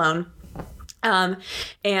left alone. And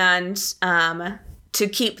to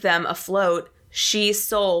keep them afloat, she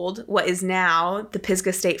sold what is now the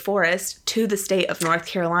Pisgah State Forest to the state of North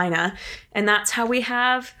Carolina. And that's how we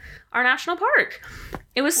have our national park.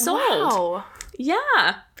 It was sold. Wow.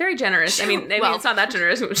 Yeah. Very generous. I mean, it's not that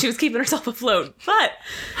generous. She was keeping herself afloat. But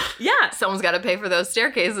yeah. Someone's got to pay for those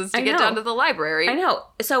staircases to get down to the library. I know.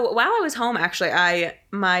 So while I was home, actually,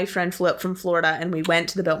 my friend flew up from Florida and we went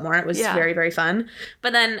to the Biltmore. It was very, very fun.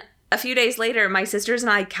 But then a few days later, my sisters and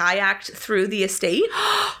I kayaked through the estate.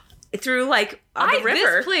 Through like the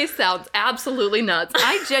river. This place sounds absolutely nuts.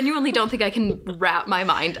 I genuinely don't think I can wrap my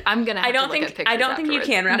mind. I'm gonna have to look at pictures I don't think you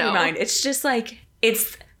can wrap your mind. It's just like,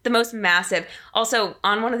 it's the most massive. Also,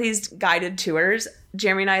 on one of these guided tours,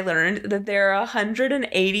 Jeremy and I learned that there are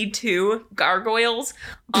 182 gargoyles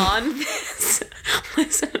on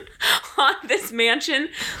this mansion,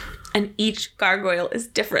 and each gargoyle is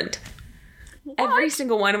different. What? Every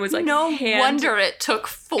single one was like wonder it took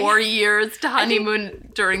 4 years to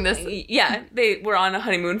honeymoon during this. Yeah, they were on a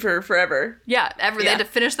honeymoon for forever. Yeah, they had to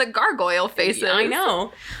finish the gargoyle faces. I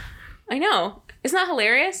know. Isn't that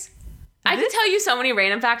hilarious? I could tell you so many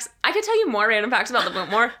random facts. I could tell you more random facts about the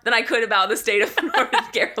Biltmore than I could about the state of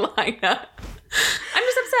North Carolina. I'm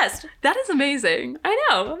just obsessed. That is amazing. I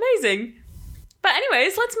know, amazing. But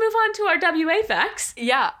anyways, let's move on to our WA facts.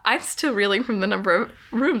 Yeah, I'm still reeling from the number of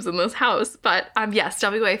rooms in this house. But yes,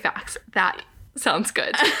 WA facts. That sounds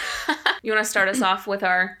good. You want to start us off with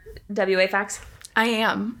our WA facts? I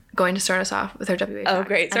am going to start us off with our WA facts. Oh,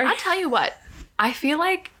 great. Sorry. And I'll tell you what. I feel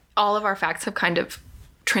like all of our facts have kind of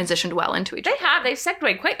transitioned well into each other. They have. They've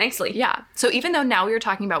segued quite nicely. Yeah. So even though now we were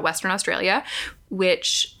talking about Western Australia,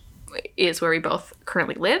 which is where we both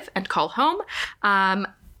currently live and call home,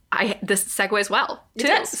 this segues well, too. It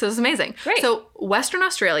does. So this is amazing. Great. So Western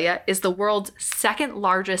Australia is the world's 2nd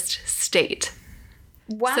largest state.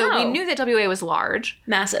 Wow. So we knew that WA was large.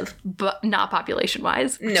 Massive. But not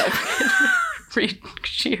population-wise. No. Read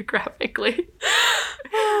geographically.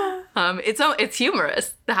 It's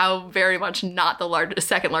humorous how very much not the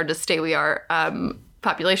 2nd largest state we are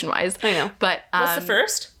population-wise. I know. But what's the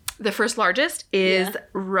first? The first largest is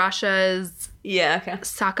Russia's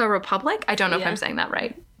Sakha Republic. I don't know if I'm saying that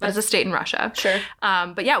right. But it's a state in Russia. Sure.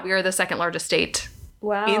 But yeah, we are the 2nd largest state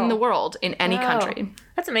in the world, in any country.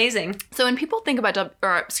 That's amazing. So when people think about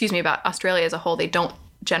about Australia as a whole, they don't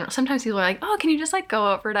sometimes people are like, oh, can you just like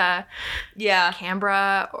go over to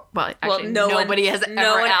Canberra? Well, actually, nobody has ever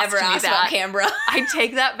asked me that. About Canberra. I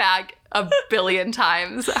take that back a billion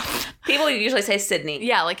times. People usually say Sydney.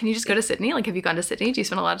 Yeah, like, can you just go to Sydney? Like, have you gone to Sydney? Do you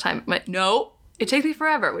spend a lot of time? I'm like, no, it takes me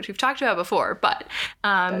forever, which we've talked about before. But it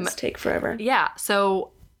does take forever. Yeah,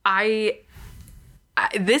 so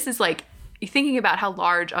this is like, thinking about how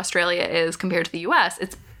large Australia is compared to the U.S.,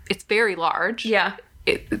 it's very large. Yeah.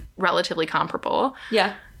 Relatively comparable.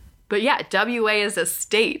 Yeah. But yeah, WA as a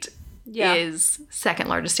state is 2nd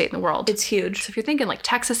largest state in the world. It's huge. So if you're thinking like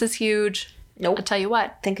Texas is huge, nope. I'll tell you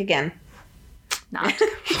what. Think again. Not.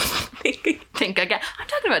 Think again. I'm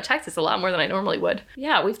talking about Texas a lot more than I normally would.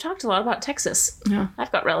 Yeah, we've talked a lot about Texas. Yeah.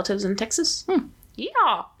 I've got relatives in Texas.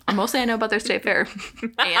 Yeah. Mostly I know about their state fair.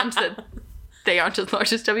 And that they aren't as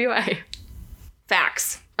large as WA.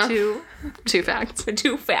 Facts. Two facts.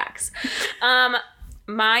 2 facts.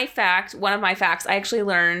 one of my facts, I actually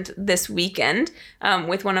learned this weekend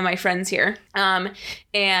with one of my friends here.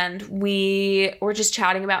 And we were just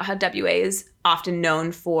chatting about how WA is often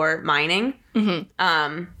known for mining.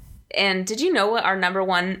 Mm-hmm. And did you know what our number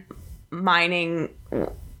one mining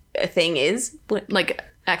thing is? Like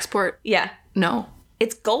export? Yeah. No.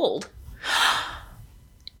 It's gold.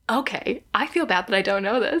 Okay. I feel bad that I don't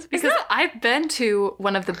know this because I've been to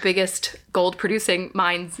one of the biggest gold producing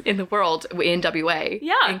mines in the world in WA.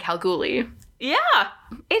 Yeah. In Kalgoorlie. Yeah.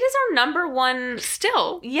 It is our number one.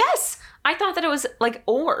 Still. Yes. I thought that it was like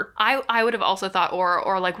ore. I would have also thought ore,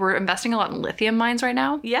 or like we're investing a lot in lithium mines right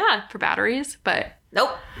now. Yeah. For batteries, but.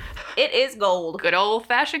 Nope. It is gold. Good old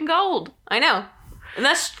fashioned gold. I know. And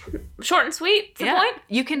that's short and sweet. To the point.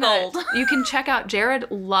 You can gold. You can check out. Jared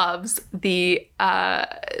loves the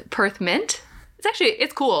Perth mint.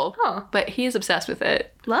 It's cool. Oh. But he is obsessed with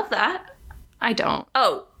it. Love that. I don't.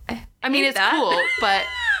 Oh. I mean, it's cool, but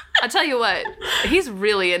I'll tell you what, he's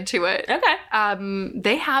really into it. Okay.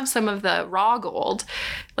 They have some of the raw gold,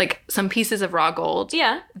 like some pieces of raw gold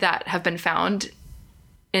that have been found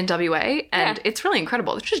in WA, and it's really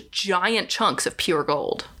incredible. It's just giant chunks of pure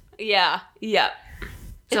gold. Yeah. Yeah.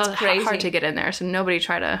 It's crazy. Hard to get in there, so nobody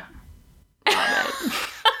try to rob it.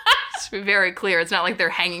 Just to be very clear, it's not like they're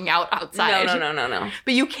hanging out outside. No.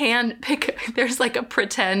 But you can there's like a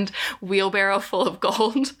pretend wheelbarrow full of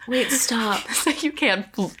gold. Wait, stop. So you can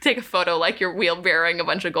take a photo like you're wheelbarrowing a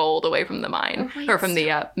bunch of gold away from the mine. Or from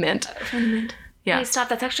the mint. From the mint. Yeah. Wait, stop.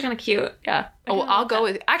 That's actually kind of cute. Yeah. I'll go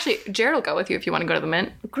with... Actually, Jared will go with you if you want to go to the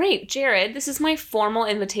mint. Great. Jared, this is my formal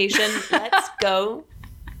invitation. Let's go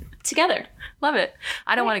together. Love it.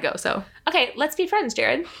 I don't want to go, so... Okay, let's be friends,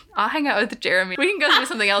 Jared. I'll hang out with Jeremy. We can go do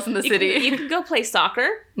something else in the city. You can go play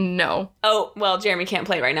soccer. No. Oh, well, Jeremy can't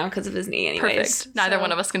play right now because of his knee anyways. Perfect. Neither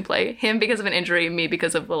one of us can play. Him because of an injury, me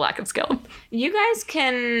because of the lack of skill. You guys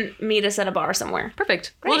can meet us at a bar somewhere.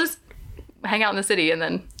 Perfect. Great. We'll just hang out in the city and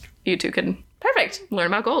then you two can... Perfect. Learn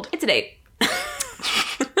about gold. It's a date.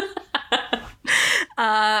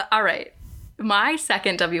 All right. My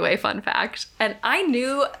second WA fun fact, and I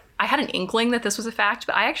had an inkling that this was a fact,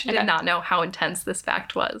 but I actually did not know how intense this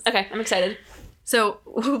fact was. Okay, I'm excited. So,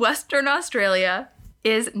 Western Australia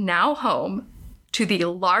is now home to the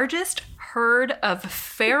largest herd of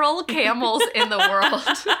feral camels in the world.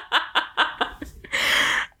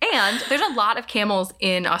 And there's a lot of camels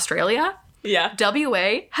in Australia. Yeah.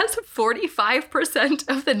 WA has 45%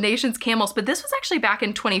 of the nation's camels, but this was actually back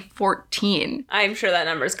in 2014. I'm sure that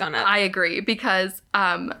number's gone up. I agree, because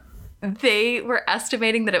they were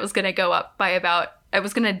estimating that it was going to go up by it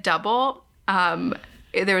was going to double.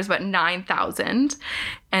 There was about 9,000,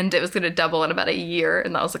 and it was going to double in about a year,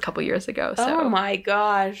 and that was a couple years ago. So. Oh my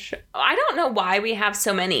gosh. I don't know why we have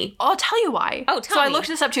so many. I'll tell you why. Oh, tell me. So I looked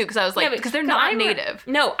this up too, because I was like, because they're not native.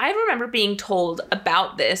 No, I remember being told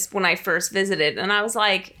about this when I first visited, and I was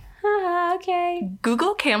like, okay.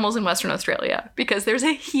 Google camels in Western Australia, because there's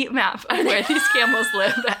a heat map of where these camels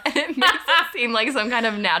live, and it makes it seem like some kind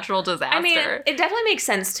of natural disaster. I mean, it definitely makes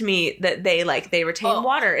sense to me that they retain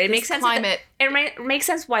water. It makes sense. Climate. It makes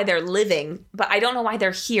sense why they're living, but I don't know why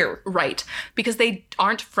they're here. Right. Because they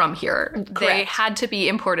aren't from here. Correct. They had to be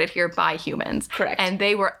imported here by humans. Correct. And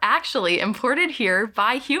they were actually imported here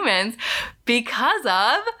by humans because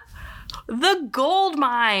of the gold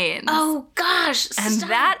mines. Oh gosh. And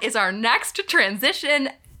that is our next transition.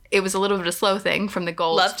 It was a little bit of a slow thing from the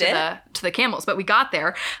gold to the camels, but we got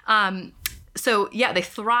there. So yeah, they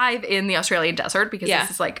thrive in the Australian desert because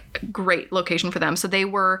this is like a great location for them. So they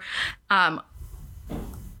were,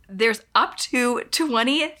 there's up to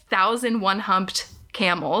 20,000 one-humped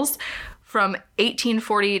camels from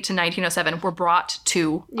 1840 to 1907 were brought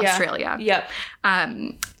to Australia. Yep.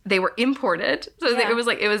 They were imported. So they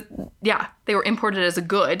were imported as a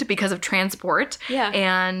good because of transport. Yeah.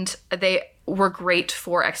 And they were great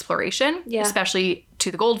for exploration, especially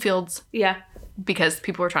to the gold fields. Yeah. Because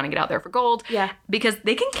people were trying to get out there for gold. Yeah. Because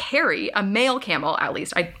they can carry a male camel, at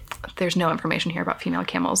least. There's no information here about female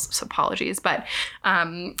camels, so apologies. But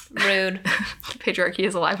rude. Patriarchy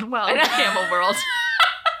is alive and well in the camel world.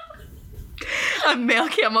 A male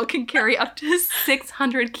camel can carry up to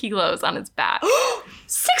 600 kilos on its back.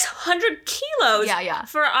 600 kilos? Yeah.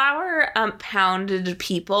 For our pounded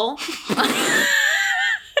people,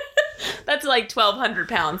 that's like 1,200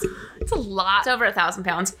 pounds. It's a lot. It's over 1,000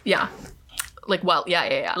 pounds. Yeah. Like, well,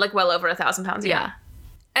 yeah. Like well over 1,000 pounds. Yeah.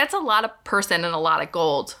 That's a lot of person and a lot of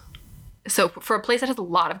gold. So for a place that has a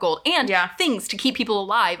lot of gold and things to keep people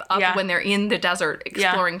alive up when they're in the desert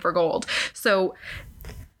exploring for gold. So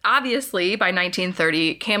obviously, by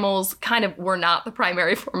 1930, camels kind of were not the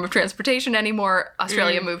primary form of transportation anymore.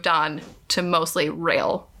 Australia moved on to mostly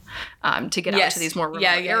rail to get out to these more remote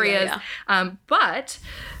areas. But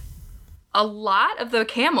a lot of the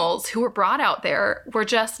camels who were brought out there were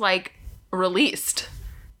just like released.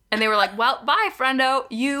 And they were like, well, bye, friendo.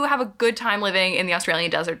 You have a good time living in the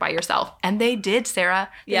Australian desert by yourself. And they did, Sarah.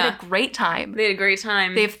 They had a great time. They had a great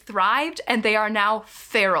time. They've thrived, and they are now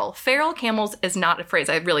feral. Feral camels is not a phrase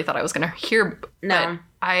I really thought I was going to hear. No.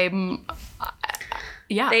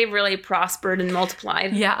 Yeah. They really prospered and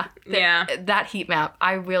multiplied. Yeah. Yeah. That heat map,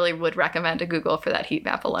 I really would recommend a Google for that heat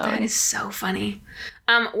map alone. That is so funny.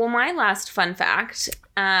 Well, my last fun fact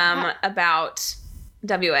about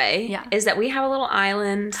WA is that we have a little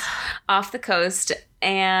island off the coast,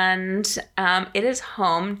 and it is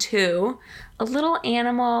home to a little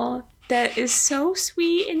animal that is so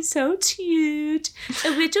sweet and so cute, a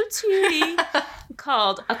little cutie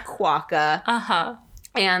called a quokka.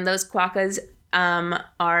 And those quokkas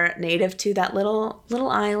are native to that little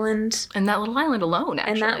island. And that little island alone,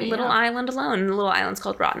 actually. And that little island alone. The little island's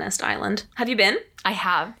called Rottnest Island. Have you been? I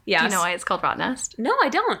have. Yes. Do you know why it's called Rottnest? No, I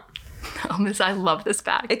don't. Oh, I love this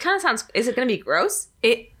fact. It kind of sounds... Is it going to be gross?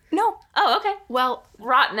 No. Oh, okay. Well,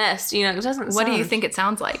 Rot nest, it doesn't what do you think it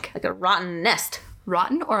sounds like? Like a rotten nest.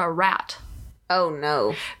 Rotten or a rat? Oh,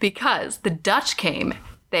 no. Because the Dutch came,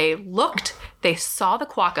 they looked, they saw the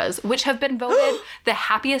quokkas, which have been voted the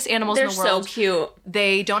happiest animals in the world. They're so cute.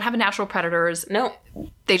 They don't have natural predators. No.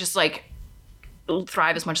 They just,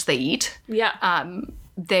 thrive as much as they eat. Yeah.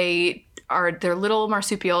 They're little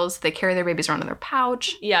marsupials. They carry their babies around in their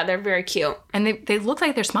pouch. Yeah, they're very cute. And they look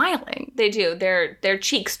like they're smiling. They do. Their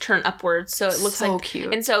cheeks turn upwards, so it looks so like...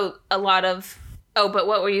 cute. And so a lot of... Oh, but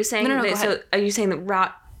what were you saying? No, go so ahead. Are you saying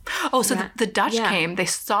that Oh, so the Dutch came. They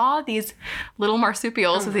saw these little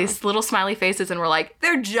marsupials with these little smiley faces and were like,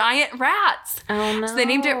 they're giant rats. Oh, no. So they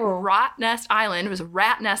named it Rottnest Island. It was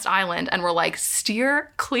Rat Nest Island. And were like,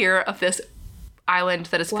 steer clear of this island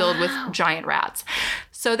that is filled with giant rats.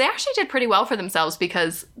 So they actually did pretty well for themselves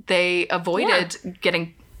because they avoided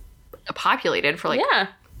getting populated for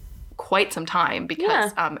quite some time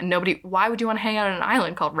because why would you want to hang out on an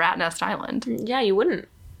island called Rat Nest Island? Yeah, you wouldn't.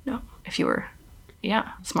 No, if you were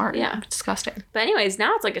smart. Yeah. Disgusting. But anyways,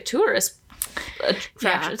 now it's like a tourist attraction.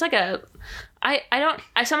 Yeah. It's like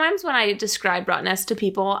I sometimes when I describe Rottnest to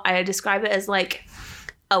people, I describe it as like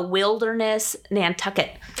a wilderness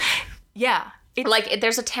Nantucket. Yeah.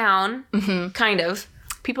 There's a town, kind of.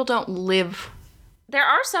 People don't live. There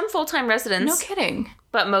are some full-time residents. No kidding.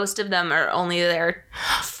 But most of them are only there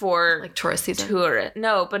for tourist season.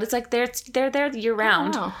 No, but it's like they're there year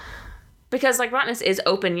round. Oh. Because Rottnest is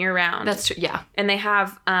open year round. That's true. Yeah. And they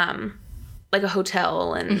have a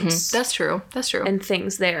hotel and That's true. And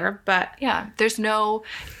things there, but yeah,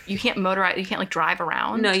 you can't motorize, you can't drive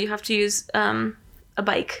around. No, you have to use a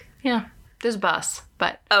bike. Yeah. There's a bus,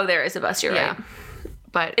 but there is a bus, you're right.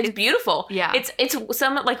 But it's beautiful. Yeah. It's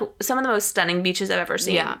some of the most stunning beaches I've ever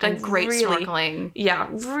seen. Yeah. And great snorkeling. Yeah,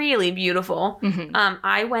 really beautiful.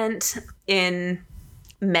 I went in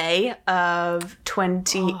May of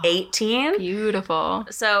 2018. Beautiful.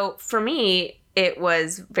 So for me, it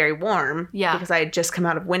was very warm. Yeah. Because I had just come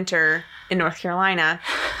out of winter in North Carolina.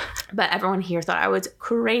 But everyone here thought I was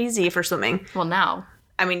crazy for swimming. Well, now.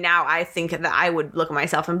 I mean, now I think that I would look at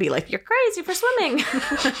myself and be like, you're crazy for swimming.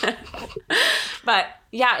 But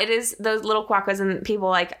yeah, it is those little quokkas and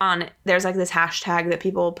people there's this hashtag that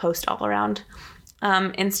people post all around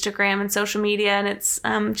Instagram and social media, and it's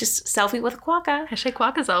just selfie with a quokka. Hashtag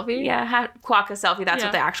quokka selfie. Yeah, quokka selfie. That's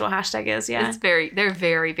what the actual hashtag is. Yeah, they're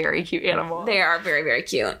very, very cute animals. They are very, very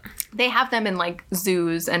cute. They have them in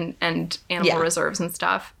zoos and animal reserves and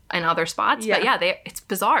stuff and other spots. Yeah. But it's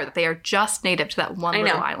bizarre that they are just native to that one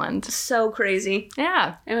little island. So crazy.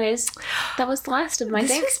 Yeah. Anyways, that was the last of my things.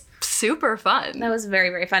 This was super fun. That was very,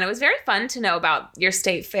 very fun. It was very fun to know about your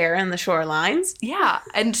state fair and the shorelines. Yeah.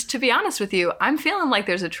 And to be honest with you, I'm feeling like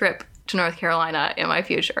there's a trip to North Carolina in my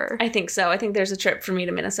future. I think so. I think there's a trip for me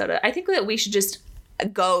to Minnesota. I think that we should just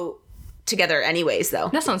go together anyways, though.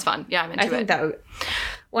 That sounds fun. Yeah, I'm into it. I think that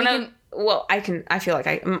would... I feel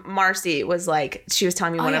like Marcy was she was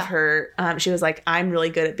telling me of her, she was like, I'm really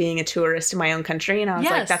good at being a tourist in my own country. And I was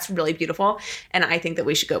like, that's really beautiful. And I think that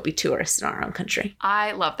we should go be tourists in our own country.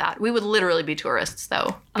 I love that. We would literally be tourists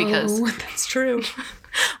though, because that's true.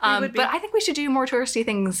 But I think we should do more touristy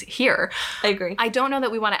things here. I agree. I don't know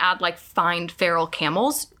that we want to add find feral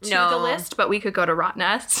camels to the list, but we could go to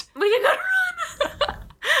Rottnest. We could go to Rottnest.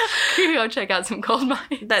 We could go check out some gold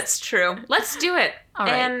mines. That's true. Let's do it. All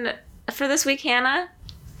right. And for this week, Hannah,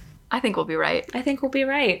 I think we'll be right. I think we'll be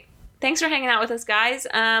right. thanks for hanging out with us, guys.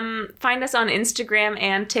 Find us on Instagram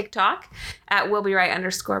and TikTok at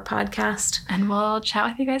willberight_podcast. And we'll chat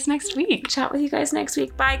with you guys next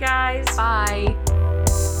week. Bye, guys. Bye.